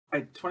All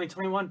right,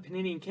 2021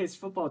 Panini Encased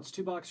Football. It's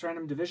 2-box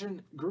random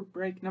division group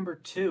break number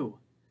 2.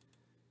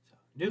 So,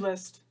 new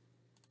list.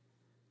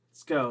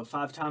 Let's go.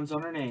 5 times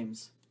on our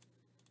names.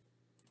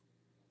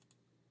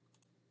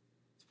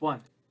 It's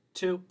 1,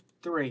 2,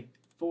 3,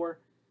 4,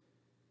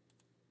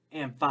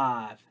 and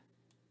 5.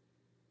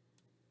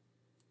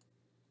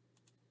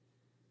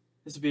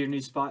 This will be your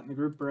new spot in the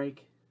group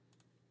break.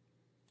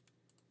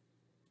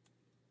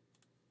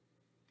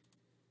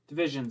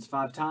 Divisions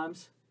 5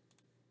 times.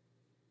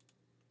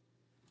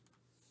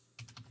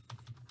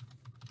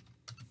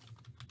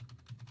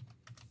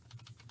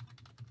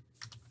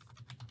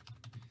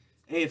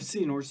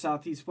 AFC North,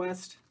 South, East,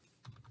 West.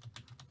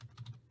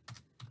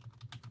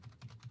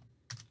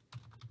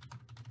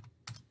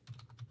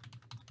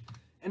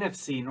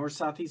 NFC North,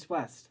 South, East,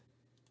 West.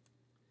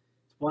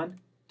 1,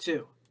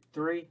 2,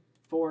 3,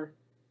 4,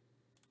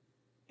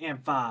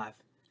 and 5.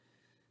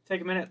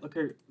 Take a minute, look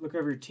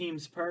over your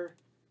teams per.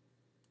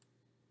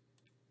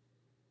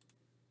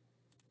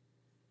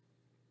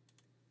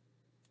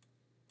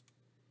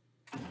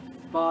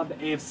 Bob,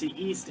 AFC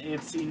East,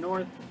 AFC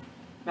North.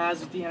 Maz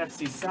with the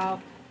NFC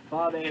South.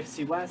 Bob,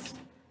 AFC West.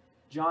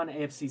 John,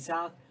 AFC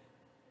South.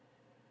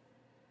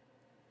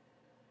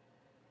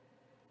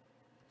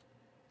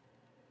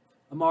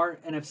 Amar,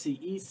 NFC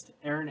East.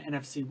 Aaron,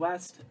 NFC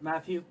West.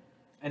 Matthew,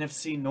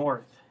 NFC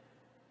North.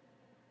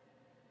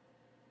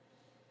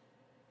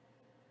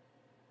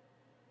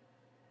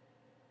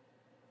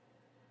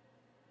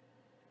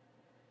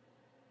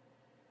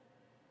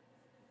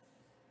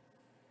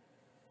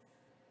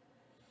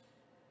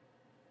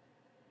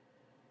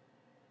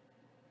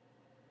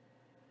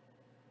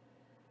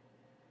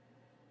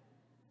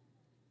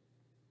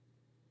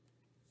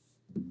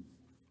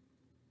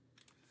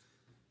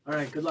 All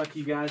right, good luck,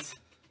 you guys.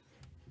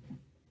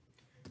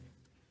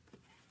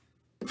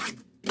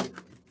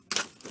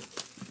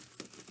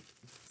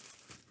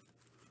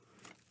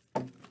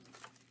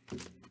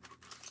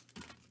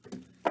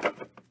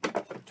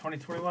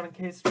 '21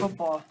 Encased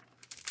Football.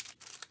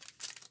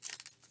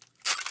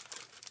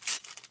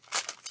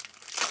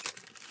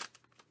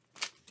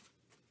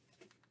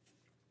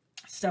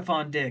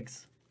 Stephon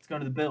Diggs. It's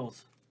going to the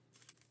Bills.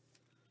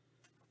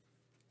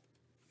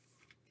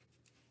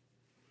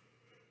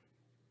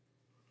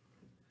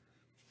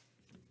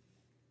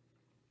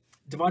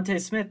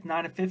 Devontae Smith,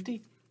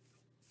 9/50.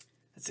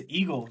 That's the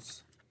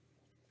Eagles.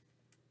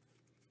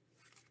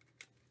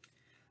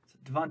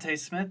 Devontae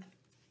Smith.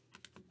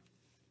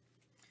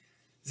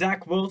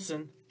 Zach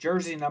Wilson,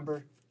 jersey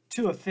number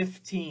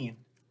 2/15.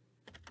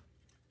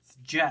 It's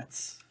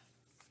Jets.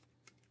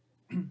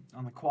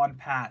 On the quad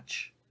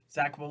patch.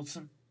 Zach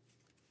Wilson.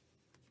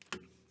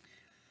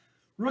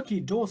 Rookie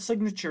dual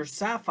signature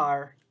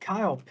sapphire,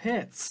 Kyle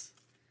Pitts.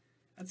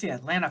 That's the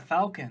Atlanta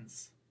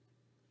Falcons.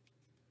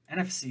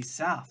 NFC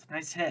South.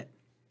 Nice hit.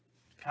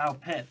 Kyle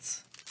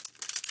Pitts.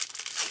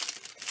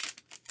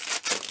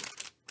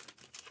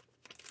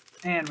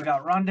 And we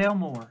got Rondale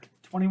Moore.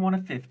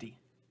 21/50.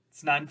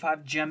 It's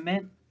 9.5 gem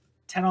mint.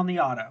 10 on the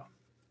auto.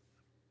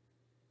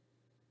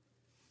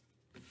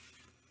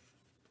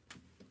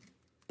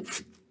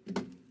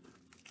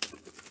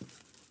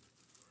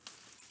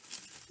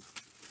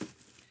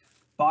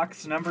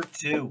 Box number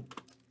 2.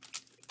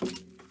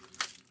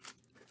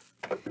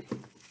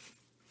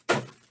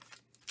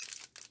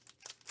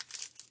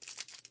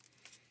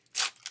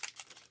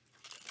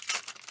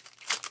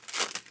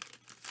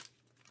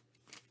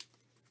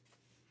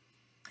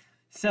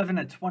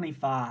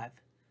 $7/25.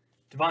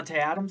 Devontae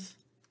Adams.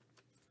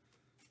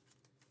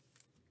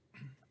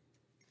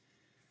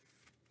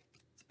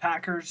 It's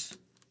Packers.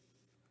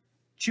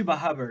 Chuba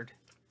Hubbard.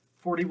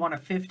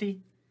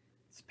 41/50.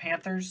 It's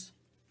Panthers.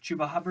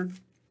 Chuba Hubbard.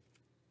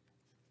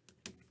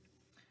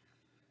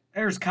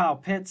 There's Kyle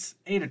Pitts.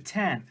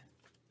 8/10.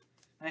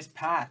 Nice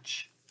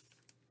patch.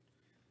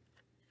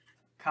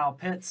 Kyle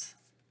Pitts.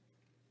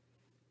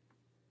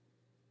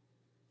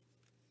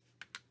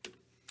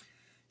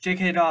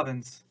 J.K.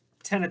 Dobbins.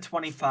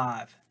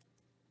 10/25.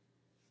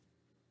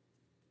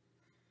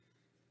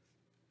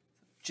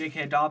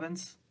 J.K.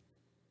 Dobbins.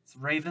 It's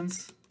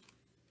Ravens.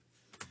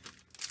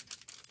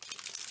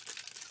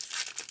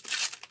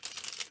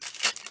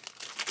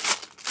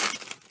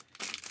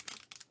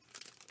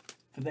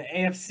 For the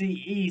AFC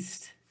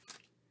East,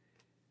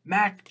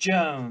 Mac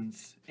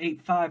Jones.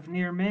 8.5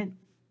 near mint.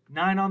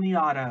 9 on the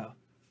auto.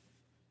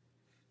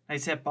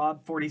 Nice hit,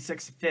 Bob.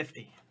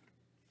 46/50.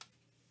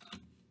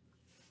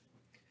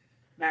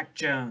 Mac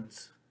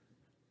Jones.